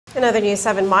In other news,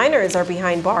 7 minors are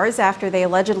behind bars after they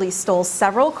allegedly stole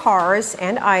several cars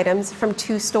and items from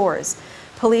 2 stores.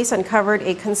 Police uncovered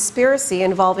a conspiracy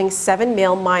involving 7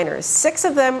 male minors. 6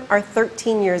 of them are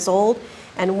 13 years old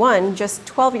and 1 just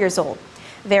 12 years old.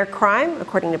 Their crime,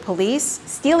 according to police,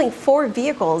 stealing 4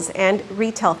 vehicles and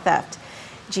retail theft.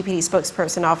 GPD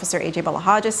spokesperson Officer AJ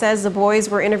Balahaja says the boys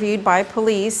were interviewed by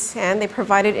police and they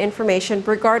provided information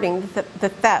regarding the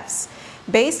thefts.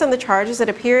 Based on the charges, it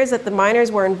appears that the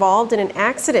minors were involved in an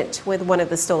accident with one of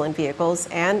the stolen vehicles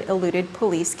and eluded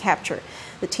police capture.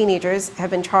 The teenagers have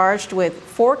been charged with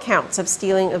 4 counts of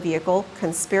stealing a vehicle,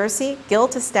 conspiracy,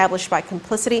 guilt established by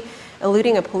complicity,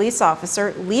 eluding a police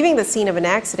officer, leaving the scene of an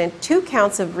accident, 2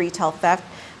 counts of retail theft,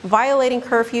 violating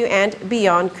curfew, and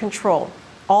beyond control.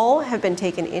 All have been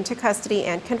taken into custody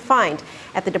and confined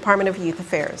at the Department of Youth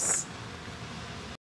Affairs.